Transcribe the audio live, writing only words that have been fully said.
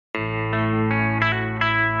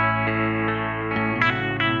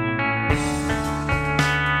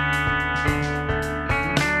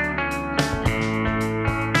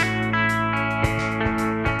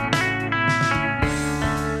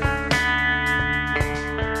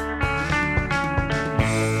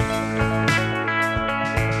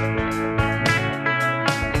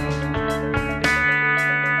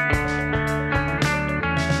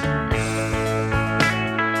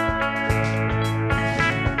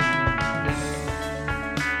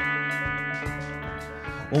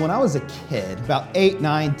Well, when I was a kid, about 8,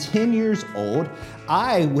 9, 10 years old,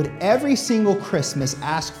 I would every single Christmas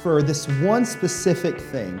ask for this one specific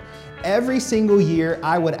thing. Every single year,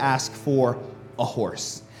 I would ask for a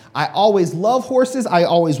horse. I always loved horses. I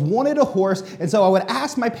always wanted a horse. And so I would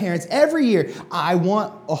ask my parents every year, I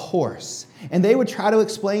want a horse. And they would try to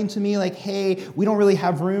explain to me like, hey, we don't really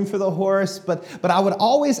have room for the horse. But I would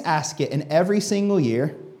always ask it. And every single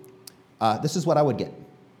year, this is what I would get.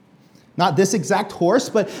 Not this exact horse,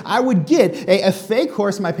 but I would get a fake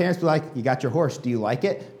horse. My parents would be like, you got your horse. Do you like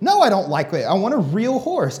it? No, I don't like it. I want a real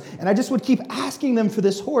horse. And I just would keep asking them for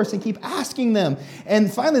this horse and keep asking them.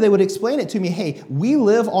 And finally, they would explain it to me. Hey, we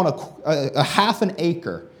live on a half an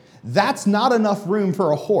acre. That's not enough room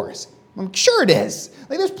for a horse. I'm sure it is.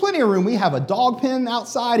 Like, there's plenty of room. We have a dog pen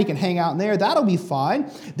outside. He can hang out in there. That'll be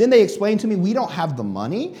fine. Then they explained to me, we don't have the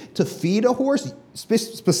money to feed a horse.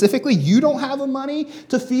 Specifically, you don't have the money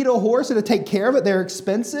to feed a horse and to take care of it. They're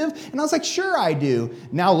expensive. And I was like, sure I do.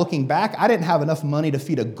 Now looking back, I didn't have enough money to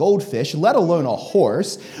feed a goldfish, let alone a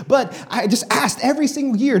horse. But I just asked every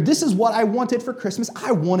single year, this is what I wanted for Christmas.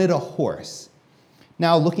 I wanted a horse.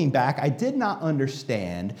 Now, looking back, I did not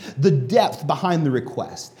understand the depth behind the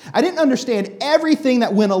request. I didn't understand everything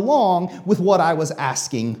that went along with what I was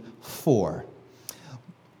asking for.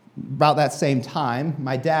 About that same time,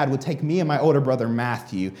 my dad would take me and my older brother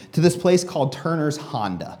Matthew to this place called Turner's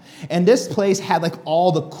Honda. And this place had like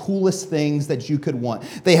all the coolest things that you could want.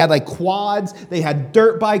 They had like quads, they had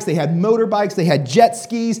dirt bikes, they had motorbikes, they had jet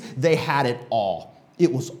skis, they had it all.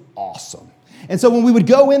 It was awesome. And so when we would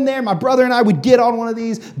go in there, my brother and I would get on one of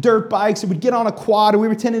these dirt bikes, and we'd get on a quad, and we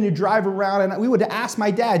were tending to drive around, and we would ask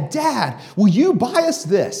my dad, Dad, will you buy us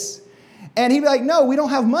this? And he'd be like, no, we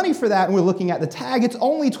don't have money for that. And we're looking at the tag. It's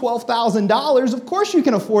only $12,000. Of course you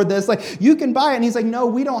can afford this. Like, you can buy it. And he's like, no,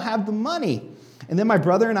 we don't have the money. And then my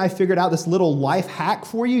brother and I figured out this little life hack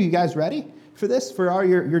for you. You guys ready for this, for all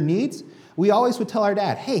your needs? We always would tell our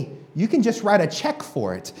dad, hey, you can just write a check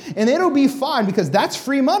for it, and it'll be fine because that's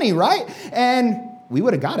free money, right? And we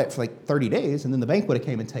would have got it for like 30 days, and then the bank would have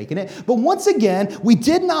came and taken it. But once again, we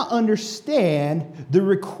did not understand the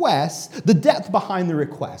request, the depth behind the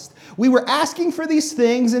request. We were asking for these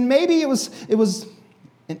things, and maybe it was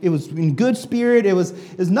in good spirit. It was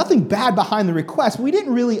nothing bad behind the request. We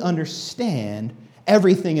didn't really understand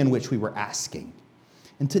everything in which we were asking.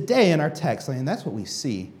 And today in our text, and that's what we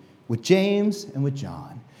see with James and with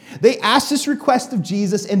John. They ask this request of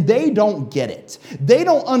Jesus, and they don't get it. They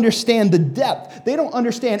don't understand the depth. They don't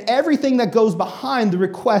understand everything that goes behind the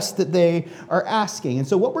request that they are asking. And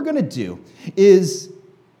so what we're going to do is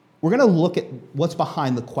we're going to look at what's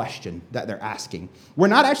behind the question that they're asking. We're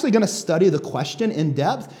not actually going to study the question in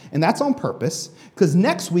depth, and that's on purpose, because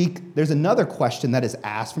next week there's another question that is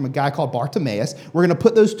asked from a guy called Bartimaeus. We're going to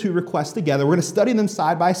put those two requests together. We're going to study them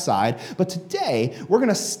side by side, but today we're going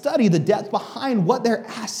to study the depth behind what they're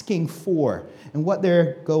asking for and what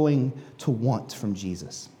they're going to want from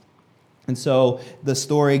Jesus. And so the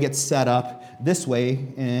story gets set up this way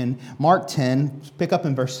in Mark 10, pick up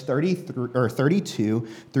in verse 32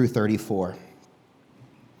 through 34.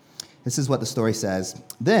 This is what the story says.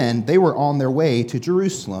 Then they were on their way to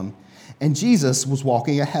Jerusalem, and Jesus was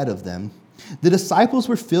walking ahead of them. The disciples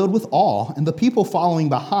were filled with awe, and the people following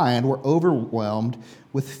behind were overwhelmed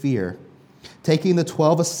with fear. Taking the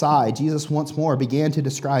 12 aside, Jesus once more began to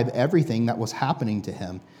describe everything that was happening to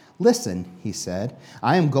him. Listen, he said,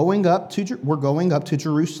 we're going up to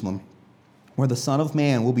Jerusalem, where the Son of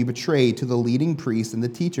Man will be betrayed to the leading priests and the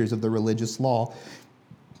teachers of the religious law.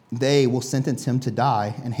 They will sentence him to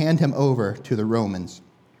die and hand him over to the Romans.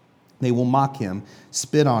 They will mock him,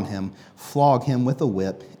 spit on him, flog him with a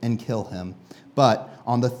whip, and kill him. But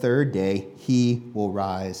on the third day, he will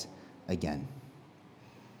rise again.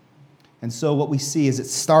 And so what we see is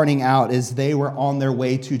it's starting out as they were on their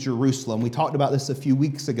way to Jerusalem. We talked about this a few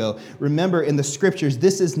weeks ago. Remember, in the scriptures,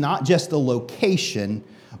 this is not just the location,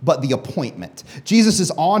 but the appointment. Jesus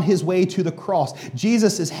is on his way to the cross.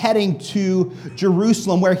 Jesus is heading to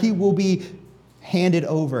Jerusalem, where he will be handed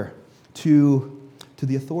over to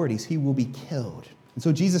the authorities. He will be killed. And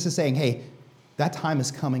so Jesus is saying, hey, that time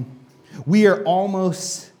is coming. We are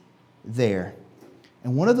almost there.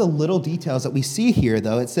 And one of the little details that we see here,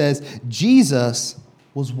 though, it says Jesus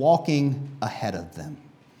was walking ahead of them.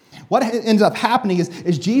 What ends up happening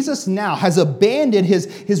is Jesus now has abandoned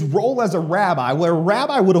his role as a rabbi, where a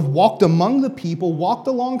rabbi would have walked among the people, walked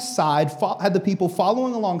alongside, had the people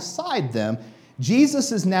following alongside them.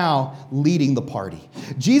 Jesus is now leading the party.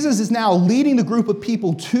 Jesus is now leading the group of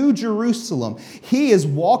people to Jerusalem. He is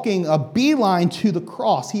walking a beeline to the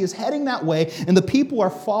cross. He is heading that way, and the people are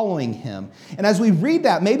following him. And as we read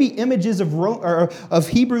that, maybe images of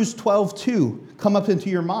Hebrews 12:2 come up into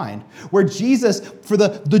your mind, where Jesus, for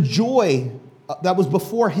the joy that was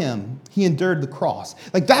before him, he endured the cross.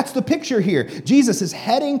 Like, that's the picture here. Jesus is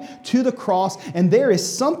heading to the cross, and there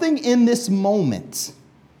is something in this moment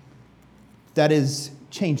that is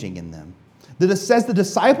changing in them. It says the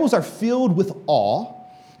disciples are filled with awe.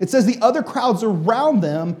 It says the other crowds around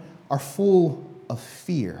them are full of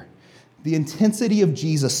fear. The intensity of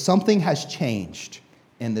Jesus, something has changed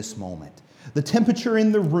in this moment. The temperature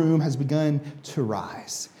in the room has begun to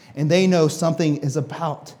rise, and they know something is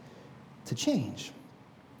about to change.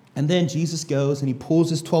 And then Jesus goes and he pulls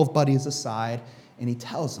his 12 buddies aside and he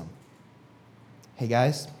tells them, hey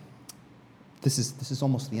guys, this is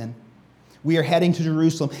almost the end. We are heading to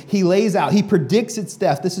Jerusalem. He lays out, he predicts its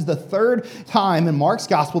death. This is the third time in Mark's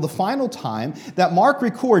gospel, the final time that Mark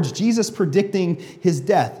records Jesus predicting his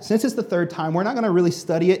death. Since it's the third time, we're not going to really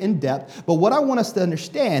study it in depth. But what I want us to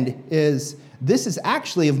understand is this is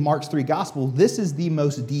actually, of Mark's three gospels, this is the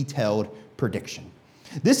most detailed prediction.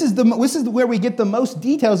 This is where we get the most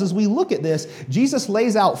details as we look at this. Jesus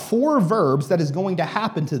lays out 4 verbs that is going to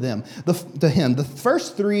happen to him. The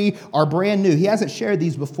first 3 are brand new. He hasn't shared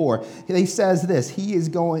these before. He says this,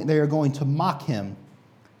 they are going to mock him,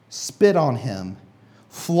 spit on him,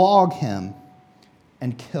 flog him,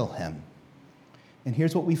 and kill him. And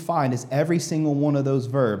here's what we find is every single one of those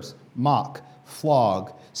verbs, mock,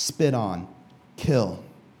 flog, spit on, kill,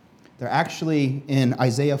 they're actually in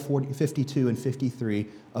Isaiah 52 and 53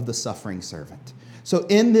 of the suffering servant. So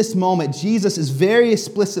in this moment, Jesus is very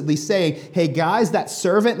explicitly saying, hey guys, that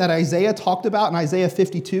servant that Isaiah talked about in Isaiah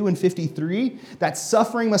 52 and 53, that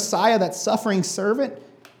suffering Messiah, that suffering servant,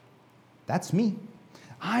 that's me.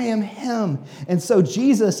 I am him. And so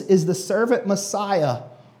Jesus is the servant Messiah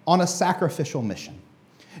on a sacrificial mission.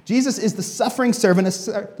 Jesus is the suffering servant,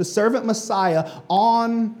 the servant Messiah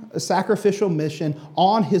on a sacrificial mission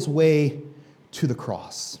on his way to the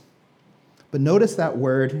cross. But notice that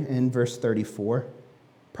word in verse 34,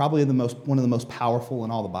 probably one of the most powerful in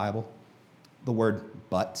all the Bible, the word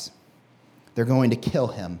but. They're going to kill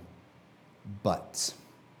him, but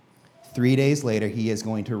 3 days later, he is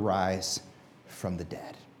going to rise from the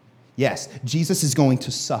dead. Yes, Jesus is going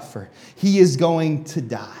to suffer. He is going to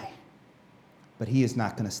die. But he is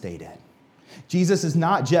not going to stay dead. Jesus is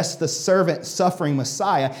not just the servant suffering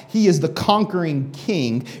Messiah. He is the conquering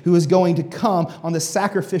king who is going to come on the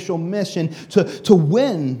sacrificial mission to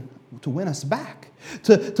win us back,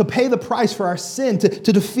 to pay the price for our sin,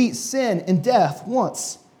 to defeat sin and death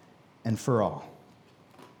once and for all.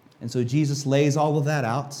 And so Jesus lays all of that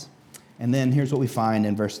out. And then here's what we find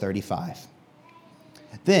in verse 35.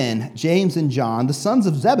 Then James and John, the sons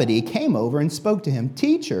of Zebedee, came over and spoke to him.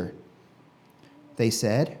 Teacher, they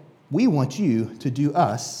said, we want you to do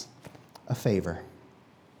us a favor.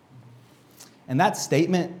 And that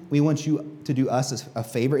statement, we want you to do us a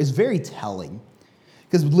favor, is very telling.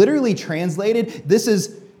 Because literally translated, this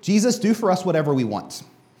is, Jesus, do for us whatever we want.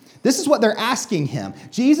 This is what they're asking him.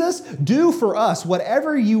 Jesus, do for us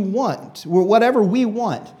whatever you want, or whatever we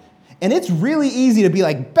want. And it's really easy to be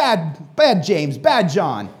like, bad James, bad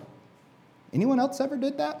John. Anyone else ever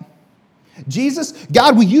did that? Jesus,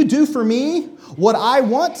 God, will you do for me what I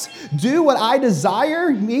want? Do what I desire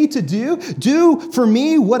me to do? Do for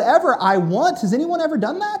me whatever I want? Has anyone ever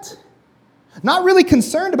done that? Not really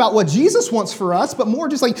concerned about what Jesus wants for us, but more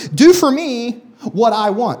just like, do for me what I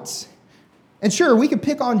want. And sure, we could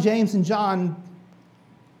pick on James and John,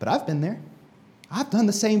 but I've been there. I've done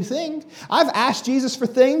the same thing. I've asked Jesus for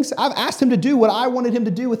things. I've asked him to do what I wanted him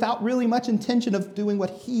to do without really much intention of doing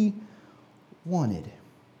what he wanted.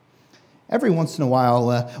 Every once in a while,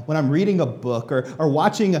 when I'm reading a book or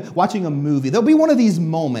watching a movie, there'll be one of these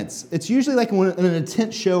moments. It's usually like in an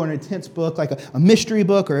intense show or an intense book, like a mystery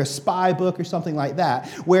book or a spy book or something like that,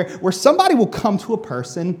 where somebody will come to a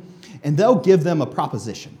person and they'll give them a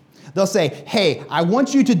proposition. They'll say, hey, I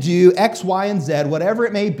want you to do X, Y, and Z, whatever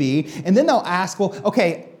it may be. And then they'll ask, well,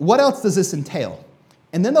 okay, what else does this entail?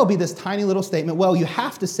 And then there'll be this tiny little statement, well, you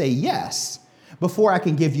have to say yes before I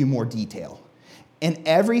can give you more detail. And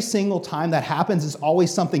every single time that happens is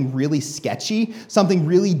always something really sketchy, something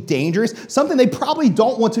really dangerous, something they probably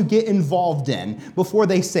don't want to get involved in before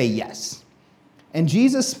they say yes. And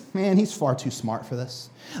Jesus, man, he's far too smart for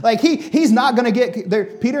this. Like he's not going to get there.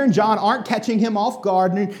 Peter and John aren't catching him off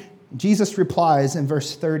guard. And Jesus replies in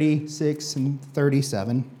verse 36 and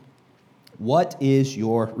 37, what is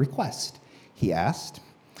your request? He asked.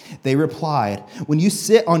 They replied, "When you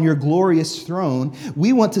sit on your glorious throne,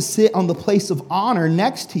 we want to sit on the place of honor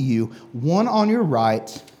next to you, one on your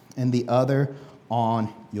right and the other on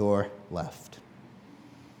your left."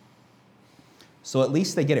 So at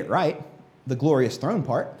least they get it right, the glorious throne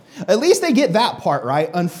part. At least they get that part right.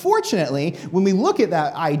 Unfortunately, when we look at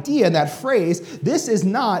that idea, that phrase, this is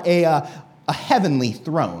not a heavenly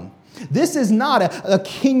throne. This is not a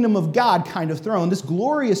kingdom of God kind of throne. This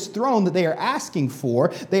glorious throne that they are asking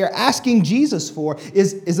for, they are asking Jesus for,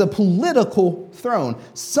 is a political throne.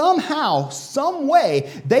 Somehow, some way,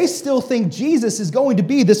 they still think Jesus is going to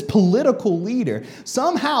be this political leader.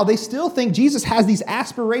 Somehow, they still think Jesus has these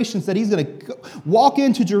aspirations that he's going to walk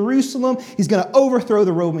into Jerusalem, he's going to overthrow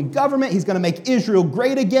the Roman government, he's going to make Israel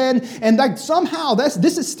great again, and like somehow this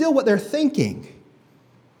is still what they're thinking.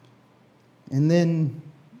 And then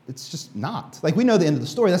it's just not. Like, we know the end of the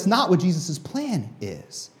story. That's not what Jesus' plan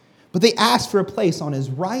is. But they asked for a place on his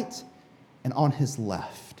right and on his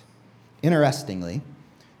left. Interestingly,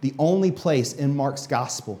 the only place in Mark's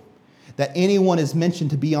gospel that anyone is mentioned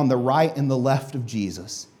to be on the right and the left of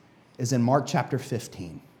Jesus is in Mark chapter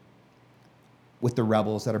 15 with the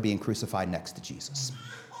rebels that are being crucified next to Jesus.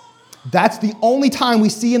 That's the only time we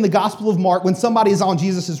see in the Gospel of Mark when somebody is on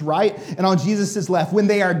Jesus' right and on Jesus' left, when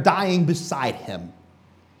they are dying beside him.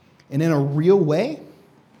 And in a real way,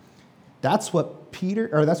 that's what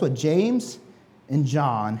James and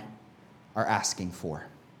John are asking for.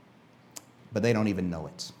 But they don't even know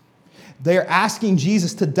it. They're asking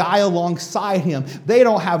Jesus to die alongside him. They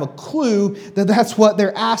don't have a clue that that's what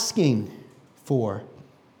they're asking for.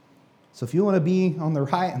 So if you want to be on the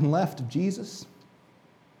right and left of Jesus,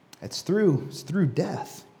 it's through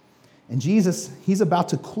death. And Jesus, he's about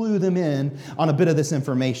to clue them in on a bit of this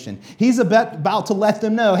information. He's about to let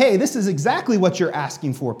them know, hey, this is exactly what you're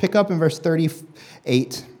asking for. Pick up in verse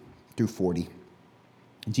 38 through 40.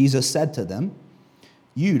 Jesus said to them,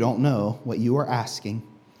 "You don't know what you are asking.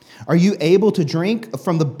 Are you able to drink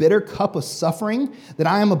from the bitter cup of suffering that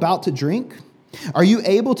I am about to drink? Are you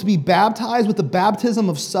able to be baptized with the baptism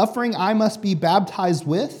of suffering I must be baptized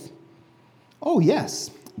with?" "Oh,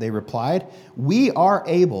 yes," they replied, "we are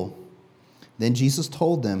able." Then Jesus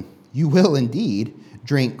told them, "You will indeed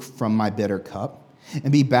drink from my bitter cup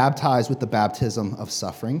and be baptized with the baptism of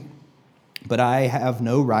suffering. But I have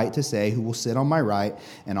no right to say who will sit on my right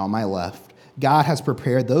and on my left. God has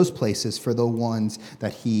prepared those places for the ones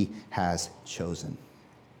that he has chosen."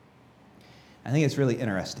 I think it's really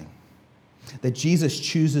interesting that Jesus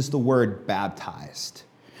chooses the word baptized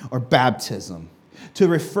or baptism to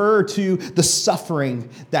refer to the suffering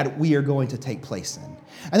that we are going to take place in.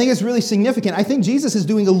 I think it's really significant. I think Jesus is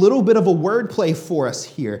doing a little bit of a wordplay for us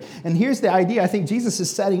here. And here's the idea I think Jesus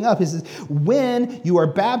is setting up is when you are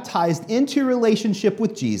baptized into relationship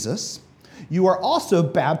with Jesus, you are also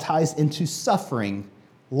baptized into suffering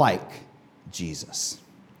like Jesus.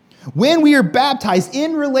 When we are baptized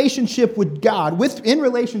in relationship with God, in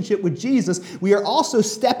relationship with Jesus, we are also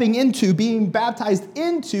stepping into, being baptized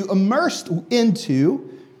into, immersed into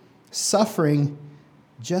suffering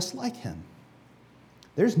just like him.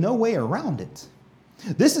 There's no way around it.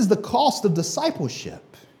 This is the cost of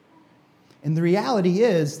discipleship. And the reality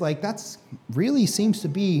is, that's really seems to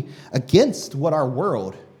be against what our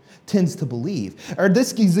world tends to believe. Or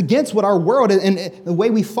this is against what our world and the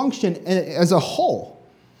way we function as a whole.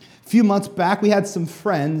 A few months back, we had some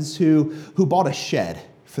friends who bought a shed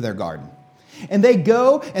for their garden. And they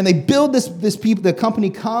go and they build this the company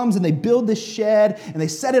comes and they build this shed and they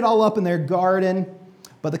set it all up in their garden.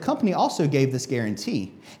 But the company also gave this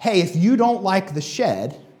guarantee. Hey, if you don't like the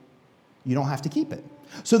shed, you don't have to keep it.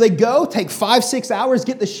 So they go, take 5-6 hours,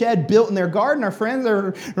 get the shed built in their garden. Our friends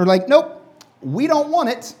are like, nope, we don't want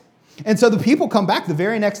it. And so the people come back the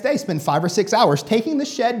very next day, spend 5 or 6 hours taking the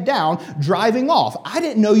shed down, driving off. I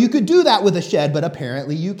didn't know you could do that with a shed, but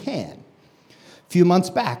apparently you can. A few months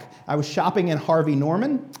back, I was shopping in Harvey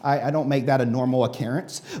Norman. I don't make that a normal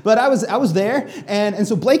occurrence, but I was there, and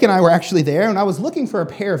so Blake and I were actually there, and I was looking for a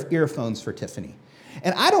pair of earphones for Tiffany.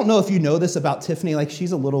 And I don't know if you know this about Tiffany,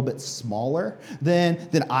 she's a little bit smaller than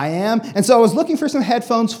I am. And so I was looking for some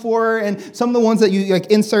headphones for her and some of the ones that you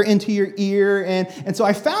insert into your ear. And so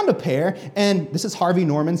I found a pair, and this is Harvey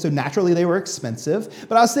Norman, so naturally they were expensive.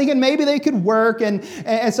 But I was thinking maybe they could work. And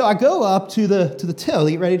so I go up to the till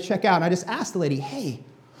to get ready to check out. And I just asked the lady, hey,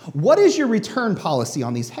 what is your return policy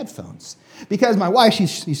on these headphones? Because my wife,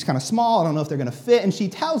 she's kind of small. I don't know if they're going to fit. And she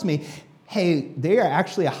tells me, hey, they are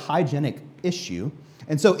actually a hygienic issue.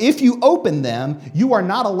 And so if you open them, you are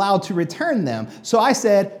not allowed to return them. So I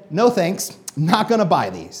said, no thanks, I'm not going to buy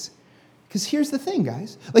these. Because here's the thing,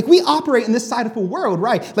 guys. Like, we operate in this side of the world,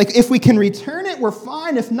 right? Like, if we can return it, we're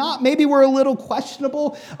fine. If not, maybe we're a little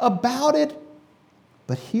questionable about it.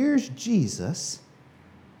 But here's Jesus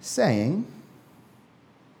saying,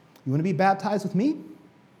 you want to be baptized with me?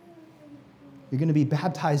 You're going to be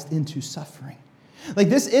baptized into suffering. Like,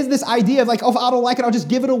 this is this idea of like, oh, if I don't like it, I'll just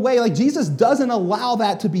give it away. Like, Jesus doesn't allow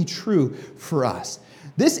that to be true for us.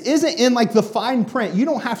 This isn't in like the fine print. You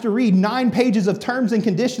don't have to read 9 pages of terms and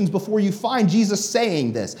conditions before you find Jesus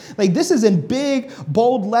saying this. Like, this is in big,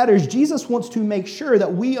 bold letters. Jesus wants to make sure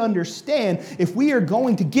that we understand if we are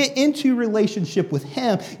going to get into relationship with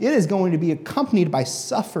him, it is going to be accompanied by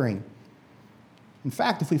suffering. In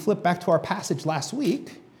fact, if we flip back to our passage last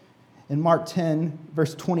week, in Mark 10,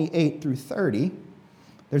 verse 28 through 30,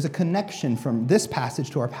 there's a connection from this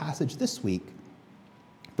passage to our passage this week.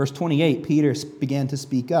 Verse 28, Peter began to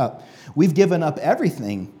speak up. We've given up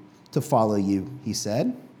everything to follow you, he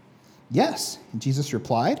said. Yes, and Jesus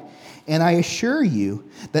replied, and I assure you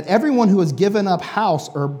that everyone who has given up house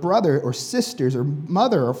or brother or sisters or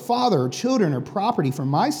mother or father or children or property for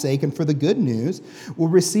my sake and for the good news will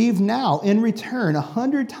receive now in return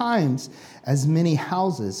 100 times as many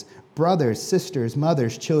houses, brothers, sisters,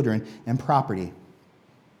 mothers, children, and property.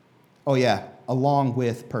 Oh yeah, along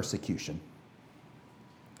with persecution.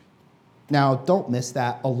 Now, don't miss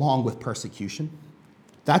that, along with persecution.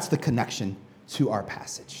 That's the connection to our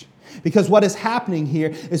passage. Because what is happening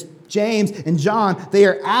here is James and John, they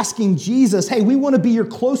are asking Jesus, hey, we want to be your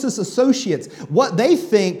closest associates. What they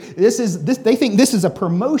think, they think this is a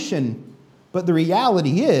promotion. But the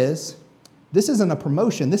reality is, this isn't a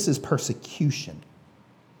promotion, this is persecution.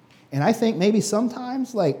 And I think maybe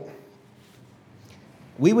sometimes,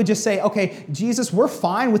 we would just say, okay, Jesus, we're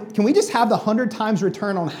fine with, can we just have the 100 times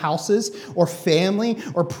return on houses or family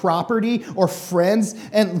or property or friends?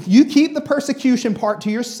 And you keep the persecution part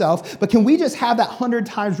to yourself, but can we just have that 100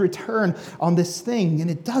 times return on this thing?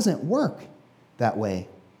 And it doesn't work that way.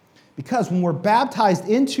 Because when we're baptized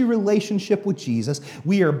into relationship with Jesus,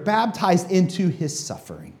 we are baptized into his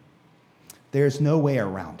suffering. There's no way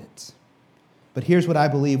around it. But here's what I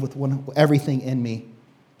believe with everything in me.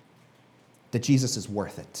 That Jesus is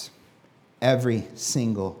worth it every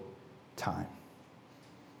single time.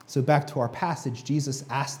 So back to our passage, Jesus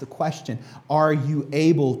asked the question, are you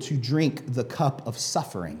able to drink the cup of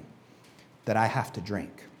suffering that I have to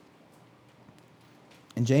drink?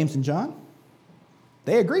 And James and John,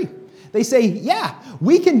 they agree. They say, yeah,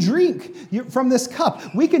 we can drink from this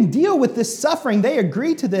cup. We can deal with this suffering. They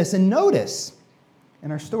agree to this. And notice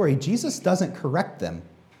in our story, Jesus doesn't correct them.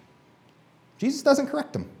 Jesus doesn't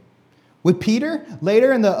correct them. With Peter,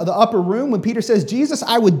 later in the upper room, when Peter says, Jesus,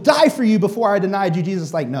 I would die for you before I denied you, Jesus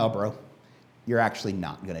is like, no, bro, you're actually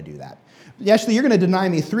not going to do that. Actually, you're going to deny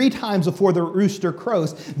me 3 times before the rooster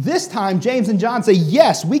crows. This time, James and John say,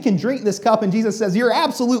 yes, we can drink this cup. And Jesus says, you're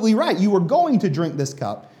absolutely right. You were going to drink this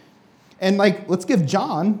cup. And let's give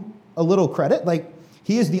John a little credit.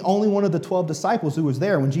 He is the only one of the 12 disciples who was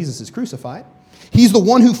there when Jesus is crucified. He's the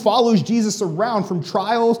one who follows Jesus around from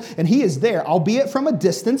trials, and he is there, albeit from a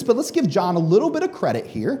distance, but let's give John a little bit of credit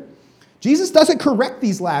here. Jesus doesn't correct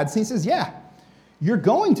these lads. He says, yeah, you're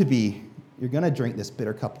going to drink this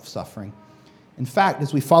bitter cup of suffering. In fact,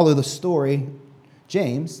 as we follow the story,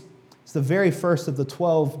 James is the very first of the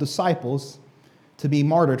 12 disciples to be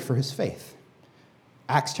martyred for his faith.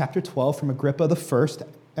 Acts chapter 12, from Agrippa the first,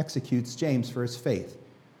 executes James for his faith.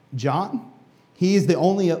 John, he is the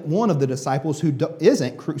only one of the disciples who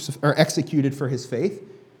isn't executed for his faith.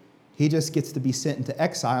 He just gets to be sent into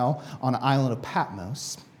exile on an island of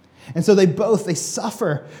Patmos. And so they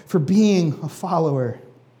suffer for being a follower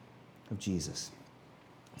of Jesus.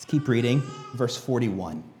 Let's keep reading, verse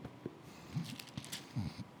 41.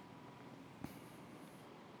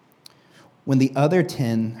 When the other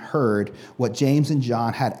 10 heard what James and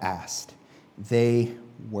John had asked, they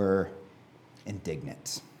were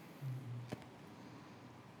indignant.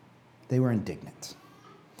 They were indignant.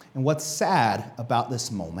 And what's sad about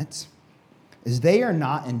this moment is they are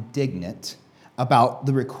not indignant about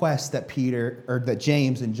the request that that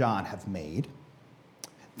James and John have made.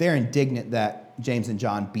 They're indignant that James and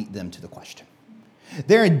John beat them to the question.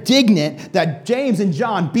 They're indignant that James and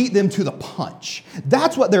John beat them to the punch.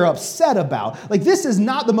 That's what they're upset about. This is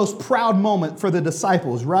not the most proud moment for the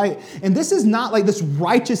disciples, right? And this is not this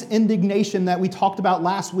righteous indignation that we talked about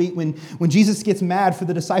last week when Jesus gets mad for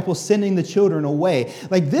the disciples sending the children away.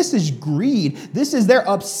 This is greed. They're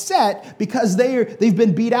upset because they've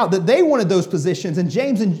been beat out, that they wanted those positions, and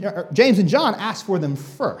James and John asked for them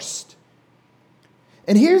first.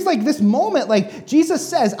 And here's like this moment, like Jesus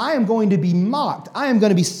says, I am going to be mocked. I am going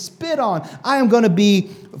to be spit on. I am going to be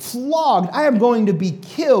flogged. I am going to be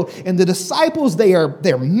killed. And the disciples,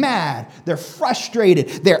 they're mad. They're frustrated.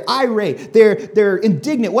 They're irate. They're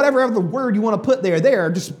indignant. Whatever other word you want to put there,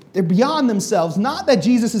 they're beyond themselves. Not that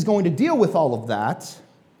Jesus is going to deal with all of that,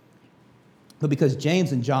 but because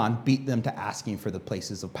James and John beat them to asking for the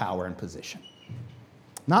places of power and position.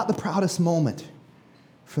 Not the proudest moment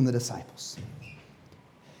from the disciples.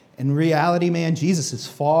 In reality, man, Jesus is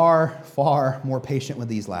far, far more patient with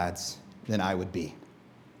these lads than I would be.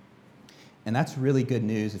 And that's really good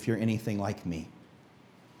news if you're anything like me.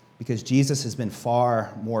 Because Jesus has been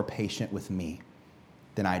far more patient with me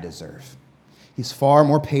than I deserve. He's far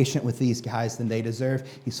more patient with these guys than they deserve.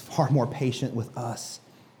 He's far more patient with us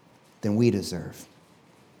than we deserve.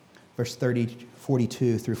 Verse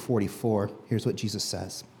 42 through 44, here's what Jesus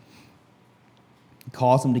says. He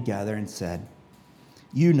calls them together and said,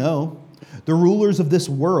 you know, the rulers of this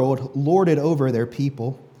world lord it over their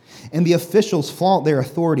people, and the officials flaunt their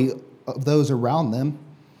authority of those around them.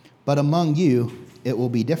 But among you, it will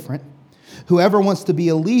be different. Whoever wants to be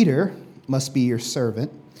a leader must be your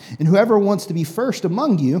servant, and whoever wants to be first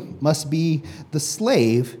among you must be the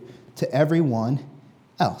slave to everyone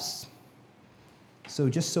else. So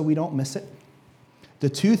just so we don't miss it, the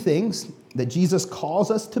two things that Jesus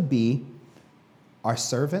calls us to be are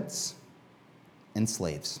servants and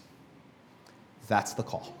slaves. That's the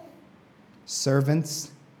call.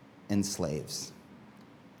 Servants and slaves.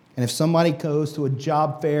 And if somebody goes to a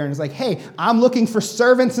job fair and is like, hey, I'm looking for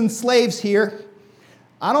servants and slaves here,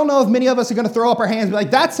 I don't know if many of us are going to throw up our hands and be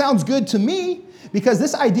like, that sounds good to me. Because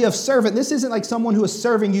this idea of servant, this isn't like someone who is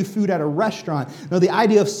serving you food at a restaurant. No, the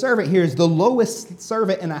idea of servant here is the lowest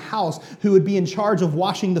servant in a house who would be in charge of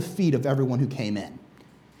washing the feet of everyone who came in.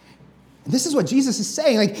 And this is what Jesus is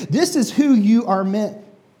saying. Like, this is who you are meant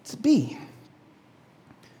to be.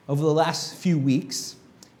 Over the last few weeks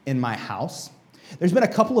in my house, there's been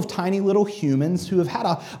a couple of tiny little humans who have had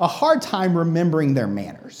a hard time remembering their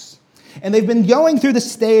manners. And they've been going through the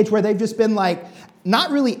stage where they've just been like,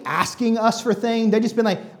 not really asking us for things. They've just been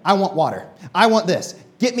like, I want water. I want this.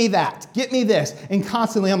 Get me that. Get me this. And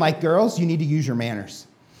constantly I'm like, girls, you need to use your manners.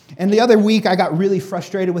 And the other week I got really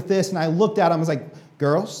frustrated with this and I looked at them and was like,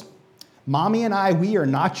 girls, Mommy and I, we are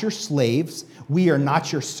not your slaves. We are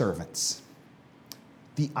not your servants.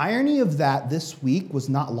 The irony of that this week was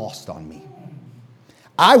not lost on me.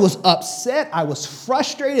 I was upset. I was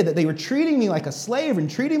frustrated that they were treating me like a slave and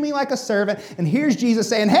treating me like a servant. And here's Jesus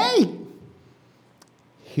saying, hey,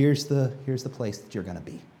 here's the place that you're going to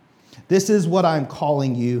be. This is what I'm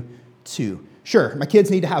calling you to. Sure, my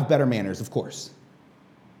kids need to have better manners, of course.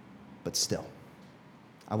 But still,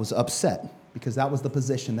 I was upset because that was the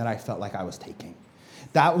position that I felt like I was taking.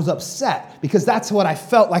 That was upset because that's what I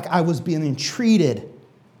felt like I was being treated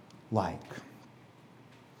like.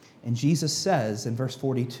 And Jesus says in verse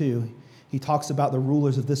 42, he talks about the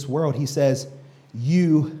rulers of this world. He says,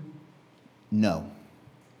 you know.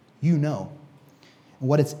 You know. And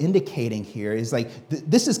what it's indicating here is like,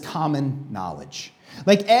 this is common knowledge.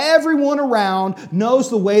 Like everyone around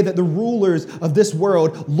knows the way that the rulers of this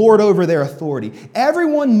world lord over their authority.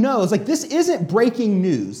 Everyone knows, like this isn't breaking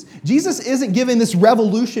news. Jesus isn't giving this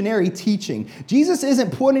revolutionary teaching. Jesus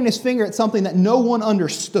isn't pointing his finger at something that no one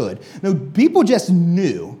understood. No, people just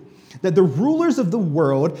knew that the rulers of the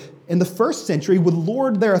world in the first century would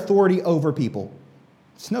lord their authority over people.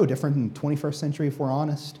 It's no different in the 21st century if we're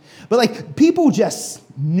honest. But like people just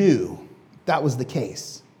knew that was the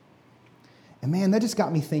case. And man, that just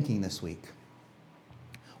got me thinking this week.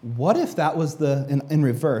 What if that was in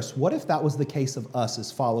reverse, what if that was the case of us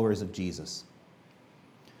as followers of Jesus?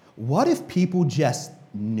 What if people just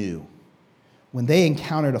knew when they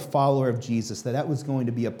encountered a follower of Jesus that was going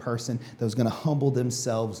to be a person that was going to humble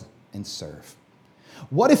themselves and serve?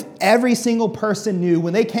 What if every single person knew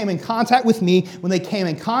when they came in contact with me, when they came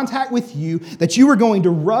in contact with you, that you were going to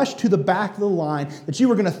rush to the back of the line, that you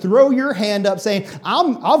were going to throw your hand up saying,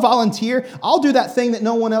 I'll volunteer, I'll do that thing that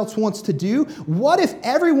no one else wants to do? What if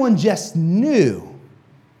everyone just knew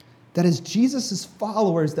that as Jesus'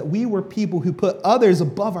 followers, that we were people who put others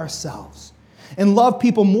above ourselves and loved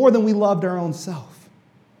people more than we loved our own self?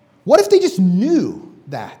 What if they just knew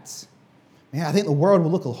that? Man, I think the world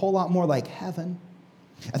would look a whole lot more like heaven.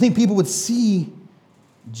 I think people would see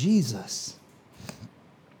Jesus.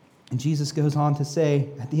 And Jesus goes on to say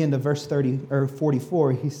at the end of verse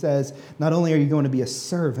 44, he says, not only are you going to be a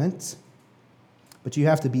servant, but you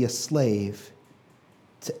have to be a slave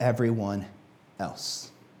to everyone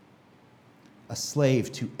else. A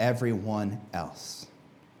slave to everyone else.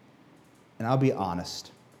 And I'll be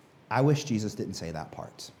honest, I wish Jesus didn't say that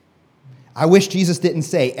part. I wish Jesus didn't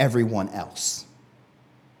say everyone else.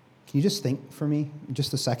 Can you just think for me,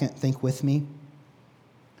 just a second, think with me?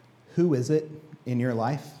 Who is it in your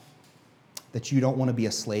life that you don't want to be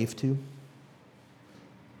a slave to?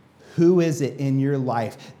 Who is it in your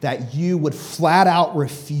life that you would flat out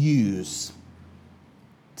refuse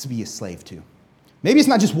to be a slave to? Maybe it's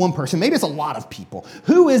not just one person. Maybe it's a lot of people.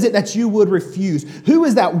 Who is it that you would refuse? Who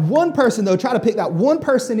is that one person, though? Try to pick that one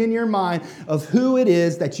person in your mind of who it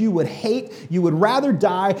is that you would hate, you would rather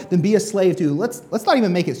die than be a slave to. Let's not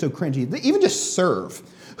even make it so cringy. Even just serve.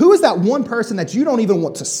 Who is that one person that you don't even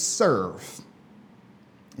want to serve?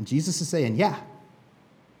 And Jesus is saying, yeah,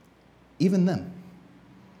 even them.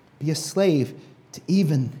 Be a slave to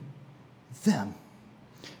even them.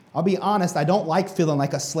 I'll be honest, I don't like feeling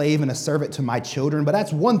like a slave and a servant to my children, but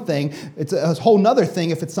that's one thing. It's a whole nother thing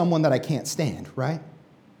if it's someone that I can't stand, right?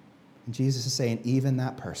 And Jesus is saying, even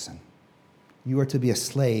that person, you are to be a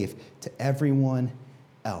slave to everyone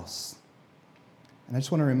else. And I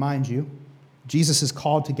just want to remind you, Jesus has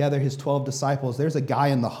called together his 12 disciples. There's a guy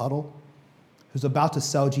in the huddle who's about to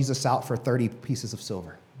sell Jesus out for 30 pieces of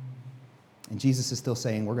silver. And Jesus is still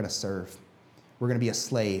saying, we're going to serve. We're going to be a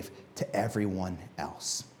slave to everyone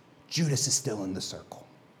else. Judas is still in the circle.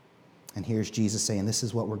 And here's Jesus saying, this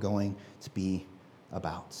is what we're going to be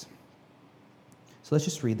about. So let's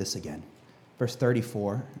just read this again. Verse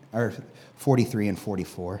 34, or 43 and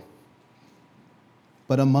 44.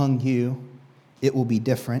 But among you, it will be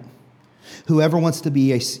different. Whoever wants to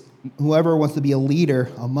be a leader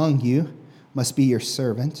among you must be your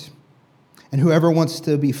servant. And whoever wants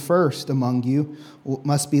to be first among you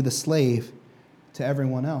must be the slave to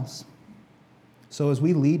everyone else. So as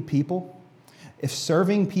we lead people, if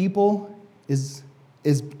serving people is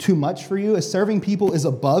too much for you, if serving people is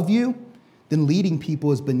above you, then leading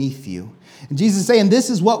people is beneath you. And Jesus is saying this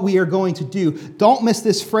is what we are going to do. Don't miss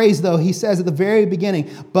this phrase, though. He says at the very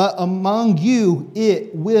beginning, but among you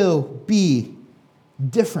it will be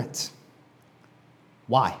different.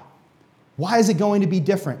 Why? Why is it going to be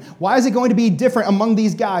different? Why is it going to be different among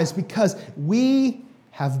these guys? Because we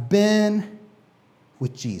have been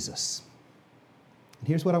with Jesus. And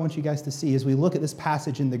here's what I want you guys to see. As we look at this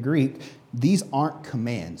passage in the Greek, these aren't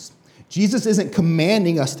commands. Jesus isn't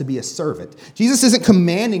commanding us to be a servant. Jesus isn't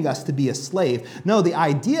commanding us to be a slave. No, the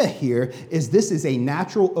idea here is this is a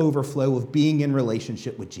natural overflow of being in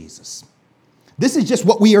relationship with Jesus. This is just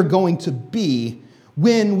what we are going to be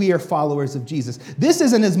when we are followers of Jesus. This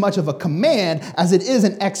isn't as much of a command as it is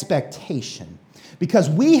an expectation. Because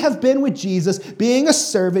we have been with Jesus, being a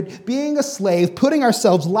servant, being a slave, putting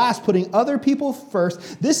ourselves last, putting other people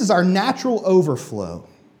first. This is our natural overflow.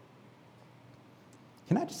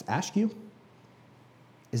 Can I just ask you,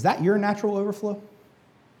 is that your natural overflow?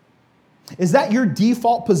 Is that your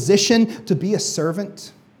default position to be a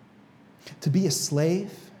servant, to be a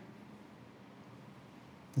slave?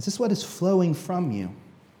 Is this what is flowing from you?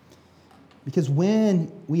 Because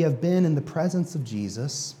when we have been in the presence of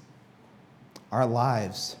Jesus, our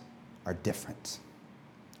lives are different.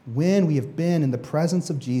 When we have been in the presence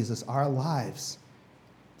of Jesus, our lives,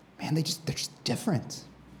 man, they're just different.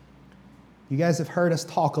 You guys have heard us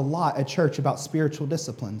talk a lot at church about spiritual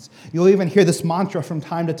disciplines. You'll even hear this mantra from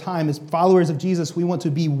time to time. As followers of Jesus, we want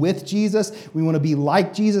to be with Jesus, we want to be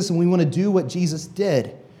like Jesus, and we want to do what Jesus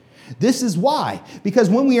did. This is why. Because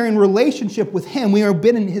when we are in relationship with him, we are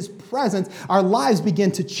been in his presence, our lives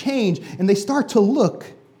begin to change, and they start to look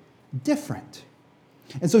different.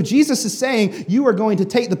 And so Jesus is saying, you are going to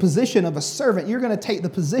take the position of a servant. You're going to take the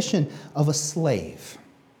position of a slave.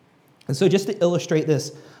 And so just to illustrate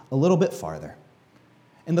this a little bit farther,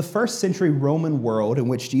 in the first century Roman world in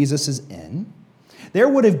which Jesus is in, there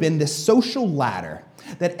would have been this social ladder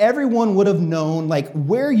that everyone would have known, like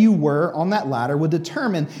where you were on that ladder would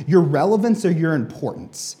determine your relevance or your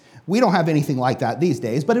importance. We don't have anything like that these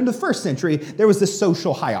days, but in the first century, there was this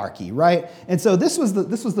social hierarchy, right? And so this was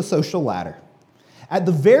the social ladder. At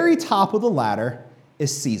the very top of the ladder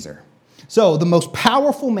is Caesar. So the most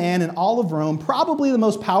powerful man in all of Rome, probably the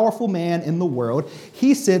most powerful man in the world,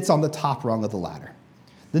 he sits on the top rung of the ladder.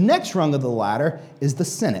 The next rung of the ladder is the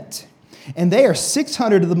Senate. And they are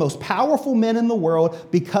 600 of the most powerful men in the world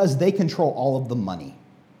because they control all of the money.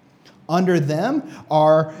 Under them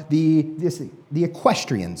are the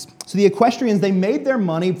equestrians. So the equestrians, they made their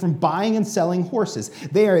money from buying and selling horses.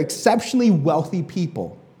 They are exceptionally wealthy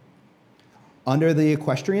people. Under the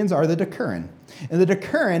equestrians are the Decurion. And the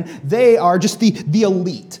Decurion, they are just the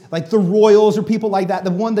elite, like the royals or people like that,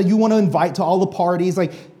 the one that you want to invite to all the parties,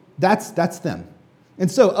 like that's them. And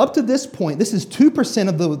so up to this point, this is 2%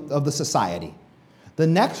 of the society. The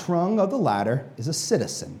next rung of the ladder is a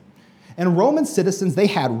citizen. And Roman citizens, they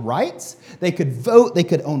had rights. They could vote. They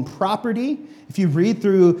could own property. If you read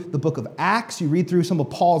through the book of Acts, you read through some of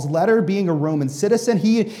Paul's letter, being a Roman citizen,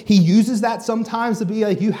 he uses that sometimes to be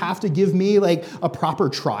like, you have to give me like a proper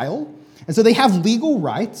trial. And so they have legal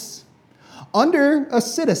rights. Under a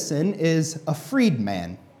citizen is a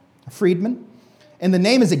freedman, and the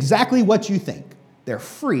name is exactly what you think. They're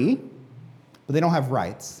free, but they don't have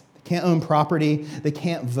rights. They can't own property. They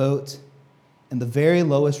can't vote. And the very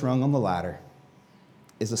lowest rung on the ladder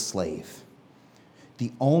is a slave.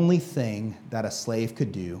 The only thing that a slave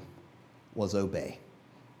could do was obey.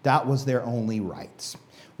 That was their only rights,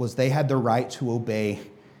 was they had the right to obey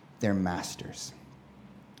their masters.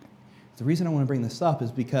 The reason I want to bring this up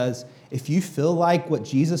is because if you feel like what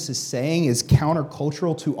Jesus is saying is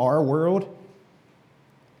countercultural to our world,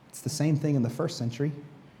 it's the same thing in the first century.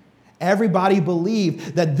 Everybody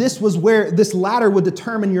believed that this was where this ladder would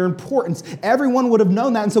determine your importance. Everyone would have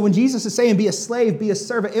known that. And so when Jesus is saying, be a slave, be a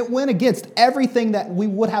servant, it went against everything that we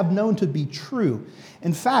would have known to be true.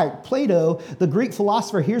 In fact, Plato, the Greek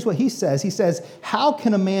philosopher, here's what he says. He says, how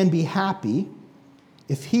can a man be happy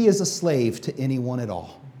if he is a slave to anyone at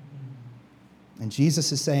all? And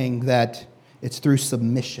Jesus is saying that it's through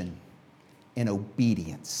submission and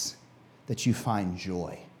obedience that you find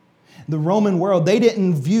joy. The Roman world, they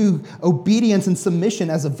didn't view obedience and submission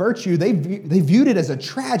as a virtue. They viewed it as a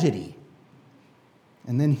tragedy.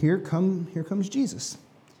 And then here comes Jesus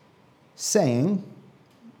saying,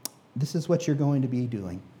 this is what you're going to be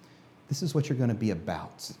doing. This is what you're going to be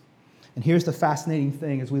about. And here's the fascinating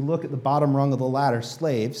thing. As we look at the bottom rung of the ladder,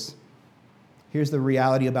 slaves, here's the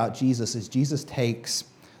reality about Jesus, is Jesus takes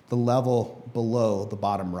the level below the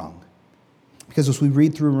bottom rung. Because as we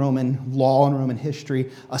read through Roman law and Roman history,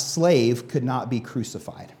 a slave could not be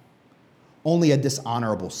crucified. Only a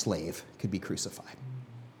dishonorable slave could be crucified.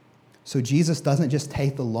 So Jesus doesn't just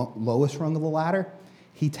take the lowest rung of the ladder.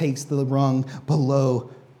 He takes the rung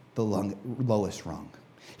below the lowest rung.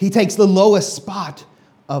 He takes the lowest spot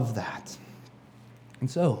of that. And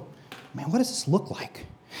so, man, what does this look like?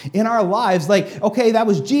 In our lives, like, okay, that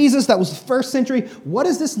was Jesus, that was the first century. What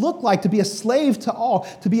does this look like to be a slave to all,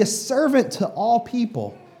 to be a servant to all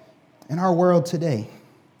people in our world today?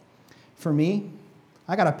 For me,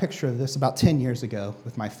 I got a picture of this about 10 years ago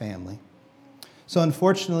with my family. So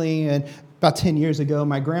unfortunately, about 10 years ago,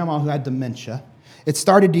 my grandma, who had dementia, it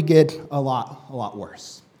started to get a lot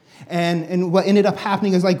worse. And what ended up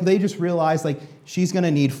happening is like they just realized like she's going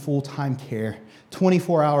to need full-time care,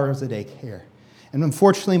 24 hours a day care. And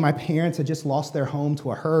unfortunately, my parents had just lost their home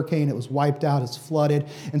to a hurricane. It was wiped out, it was flooded.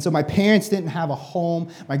 And so my parents didn't have a home.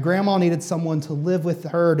 My grandma needed someone to live with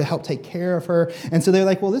her, to help take care of her. And so they're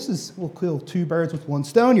like, well, we'll kill two birds with one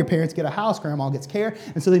stone. Your parents get a house, grandma gets care.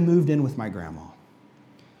 And so they moved in with my grandma.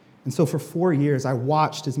 And so for 4 years, I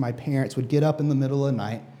watched as my parents would get up in the middle of the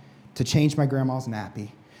night to change my grandma's nappy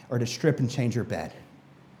or to strip and change her bed.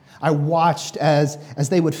 I watched as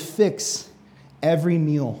they would fix every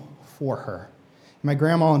meal for her. My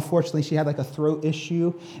grandma, unfortunately, she had like a throat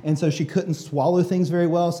issue, and so she couldn't swallow things very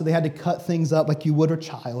well, so they had to cut things up like you would a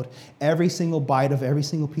child. Every single bite of every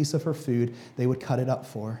single piece of her food, they would cut it up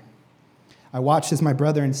for her. I watched as my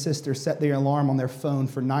brother and sister set their alarm on their phone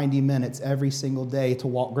for 90 minutes every single day to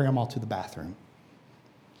walk grandma to the bathroom.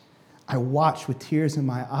 I watched with tears in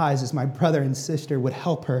my eyes as my brother and sister would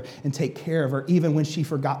help her and take care of her even when she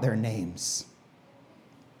forgot their names.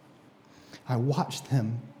 I watched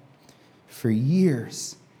them for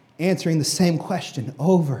years, answering the same question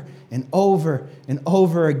over and over and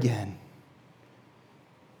over again.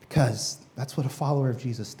 Because that's what a follower of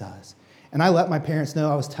Jesus does. And I let my parents know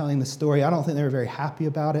I was telling this story. I don't think they were very happy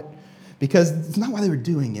about it, because it's not why they were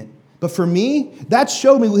doing it. But for me, that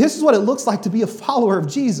showed me this is what it looks like to be a follower of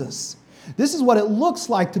Jesus. This is what it looks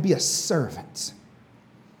like to be a servant.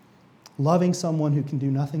 Loving someone who can do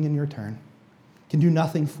nothing in your turn, can do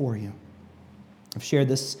nothing for you. I've shared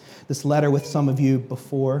this letter with some of you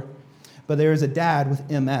before, but there is a dad with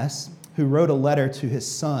MS who wrote a letter to his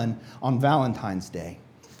son on Valentine's Day.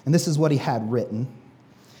 And this is what he had written.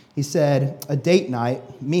 He said, a date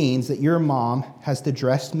night means that your mom has to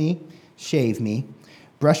dress me, shave me,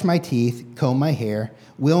 brush my teeth, comb my hair,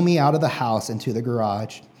 wheel me out of the house into the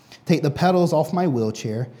garage, take the pedals off my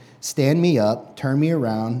wheelchair, stand me up, turn me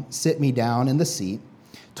around, sit me down in the seat,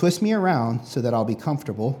 twist me around so that I'll be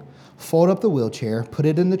comfortable, fold up the wheelchair, put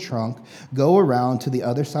it in the trunk, go around to the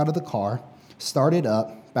other side of the car, start it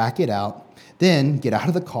up, back it out, then get out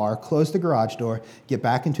of the car, close the garage door, get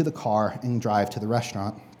back into the car, and drive to the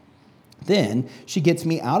restaurant. Then she gets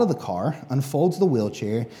me out of the car, unfolds the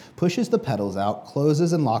wheelchair, pushes the pedals out,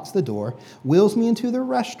 closes and locks the door, wheels me into the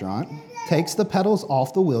restaurant, takes the pedals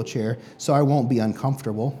off the wheelchair so I won't be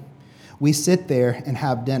uncomfortable. We sit there and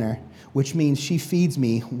have dinner, which means she feeds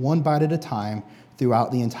me one bite at a time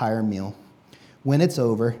throughout the entire meal. When it's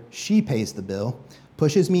over, she pays the bill,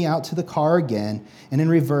 pushes me out to the car again, and in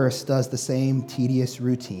reverse does the same tedious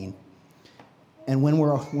routine. And when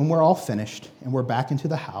we're all finished and we're back into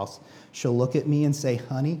the house, she'll look at me and say,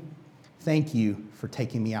 "Honey, thank you for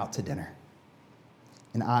taking me out to dinner."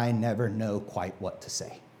 And I never know quite what to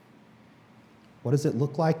say. What does it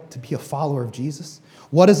look like to be a follower of Jesus?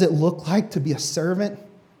 What does it look like to be a servant?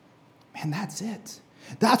 Man, that's it.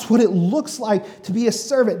 That's what it looks like to be a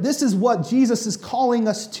servant. This is what Jesus is calling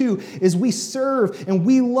us to, is we serve and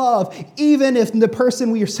we love, even if the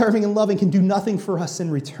person we are serving and loving can do nothing for us in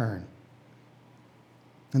return.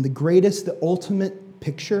 And the ultimate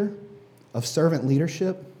picture of servant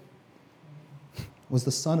leadership was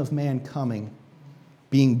the Son of Man coming,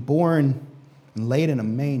 being born and laid in a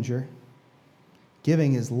manger,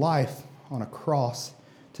 giving his life on a cross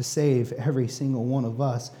to save every single one of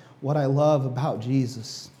us. What I love about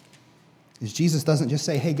Jesus is Jesus doesn't just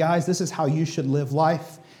say, "Hey guys, this is how you should live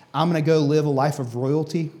life. I'm going to go live a life of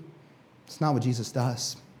royalty." It's not what Jesus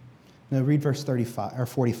does. No, read verse 35 or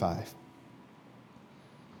 45.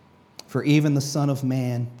 "For even the Son of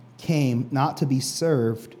Man came not to be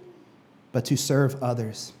served, but to serve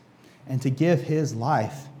others, and to give his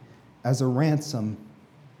life as a ransom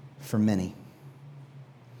for many."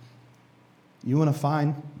 You want to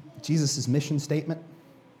find Jesus' mission statement?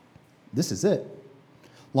 This is it.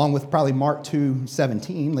 Along with probably Mark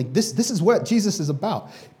 2:17. This is what Jesus is about.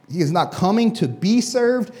 He is not coming to be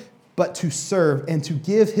served, but to serve and to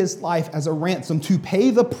give his life as a ransom, to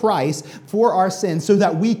pay the price for our sins so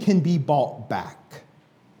that we can be bought back.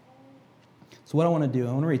 So what I want to do,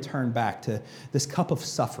 I want to return back to this cup of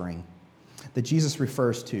suffering that Jesus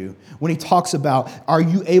refers to when he talks about, are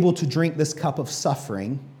you able to drink this cup of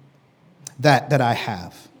suffering that I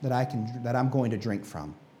have, that I'm going to drink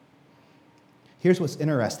from? Here's what's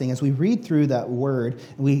interesting. As we read through that word,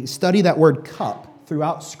 and we study that word cup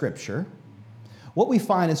throughout Scripture, what we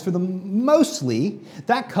find is mostly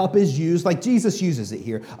that cup is used like Jesus uses it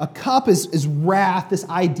here. A cup is wrath, this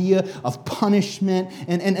idea of punishment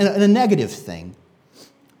and a negative thing.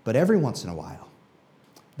 But every once in a while,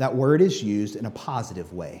 that word is used in a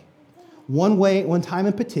positive way. One time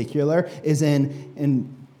in particular is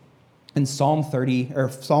in Psalm 30 or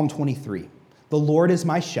Psalm 23. "The Lord is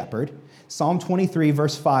my shepherd." Psalm 23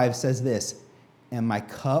 verse 5 says this, "And my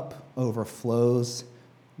cup overflows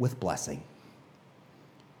with blessing."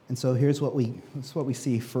 And so here's what we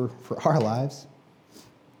see for our lives.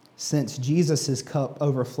 Since Jesus' cup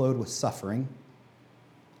overflowed with suffering,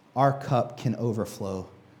 our cup can overflow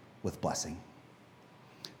with blessing.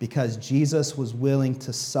 Because Jesus was willing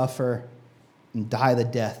to suffer and die the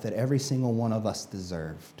death that every single one of us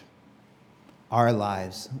deserved. Our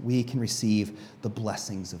lives, we can receive the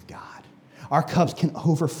blessings of God. Our cups can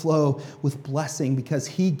overflow with blessing because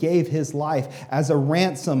he gave his life as a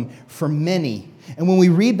ransom for many. And when we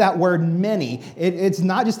read that word many, it's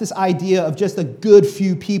not just this idea of just a good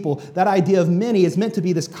few people. That idea of many is meant to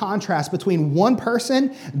be this contrast between one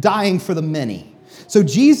person dying for the many. So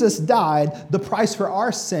Jesus died the price for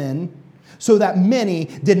our sin so that many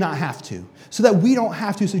did not have to, so that we don't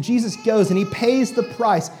have to. So Jesus goes and he pays the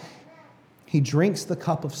price. He drinks the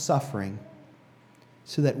cup of suffering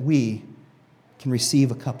so that we can receive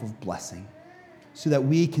a cup of blessing, so that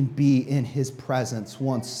we can be in his presence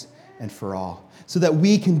once and for all, so that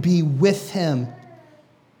we can be with him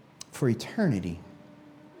for eternity.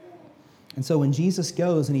 And so when Jesus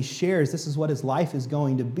goes and he shares this is what his life is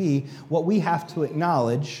going to be, what we have to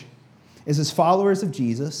acknowledge is, as followers of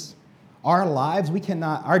Jesus, our lives,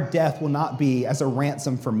 our death will not be as a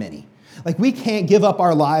ransom for many. Like, we can't give up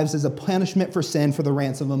our lives as a punishment for sin for the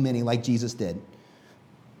ransom of many like Jesus did.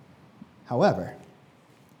 However,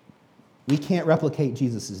 we can't replicate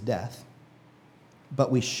Jesus' death, but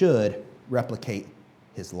we should replicate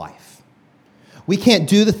his life. We can't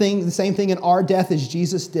do the same thing in our death as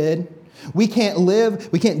Jesus did. We can't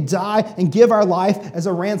die and give our life as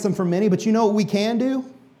a ransom for many, but you know what we can do?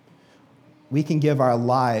 We can give our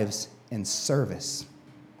lives in service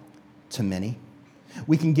to many.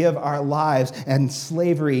 We can give our lives in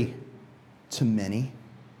slavery to many.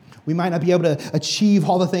 We might not be able to achieve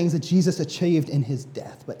all the things that Jesus achieved in his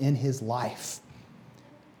death, but in his life,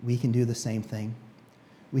 we can do the same thing.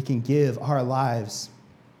 We can give our lives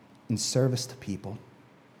in service to people.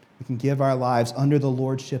 We can give our lives under the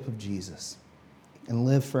lordship of Jesus and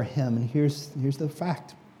live for him. And here's the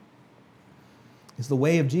fact. is the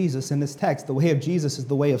way of Jesus in this text. The way of Jesus is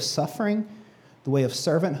the way of suffering, the way of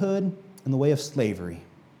servanthood, and the way of slavery.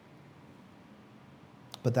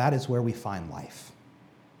 But that is where we find life.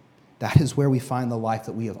 That is where we find the life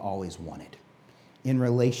that we have always wanted, in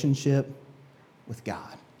relationship with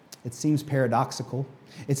God. It seems paradoxical.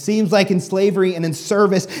 It seems like in slavery and in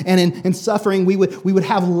service and in suffering, we would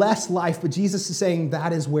have less life, but Jesus is saying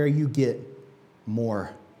that is where you get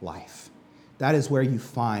more life. That is where you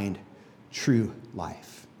find true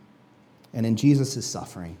life. And in Jesus'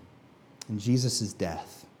 suffering, in Jesus'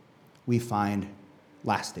 death, we find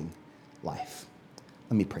lasting life.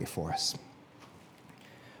 Let me pray for us.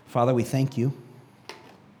 Father, we thank you.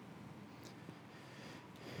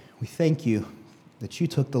 We thank you that you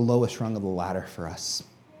took the lowest rung of the ladder for us.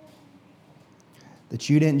 That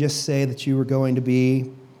you didn't just say that you were going to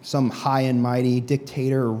be some high and mighty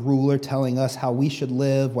dictator or ruler telling us how we should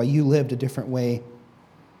live, while you lived a different way.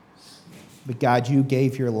 But God, you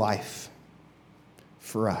gave your life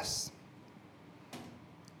for us.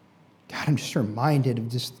 God, I'm just reminded of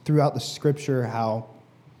just throughout the scripture how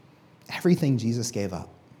everything Jesus gave up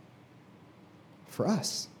for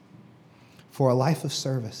us, for a life of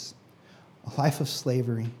service, a life of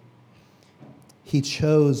slavery. He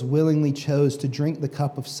willingly chose to drink the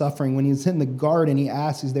cup of suffering. When he was in the garden, he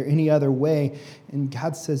asked, is there any other way? And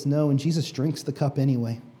God says no, and Jesus drinks the cup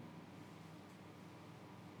anyway.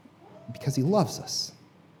 Because he loves us.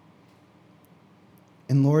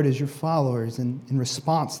 And Lord, as your followers, in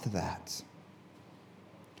response to that,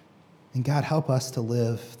 and God, help us to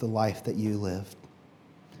live the life that you lived.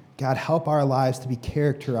 God, help our lives to be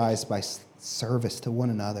characterized by service to one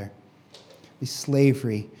another, by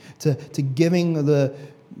slavery, to giving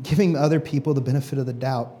other people the benefit of the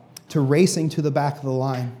doubt, to racing to the back of the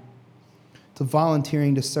line, to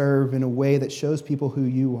volunteering to serve in a way that shows people who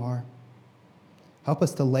you are. Help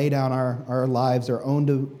us to lay down our lives, our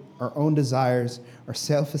own desires, our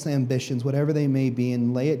selfish ambitions, whatever they may be,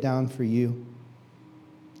 and lay it down for you.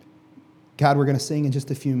 God, we're going to sing in just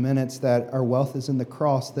a few minutes that our wealth is in the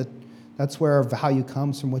cross, that's where our value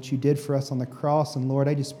comes from what you did for us on the cross. And Lord,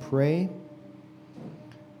 I just pray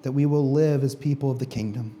that we will live as people of the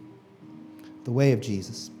kingdom, the way of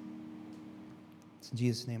Jesus. It's in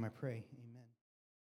Jesus' name I pray.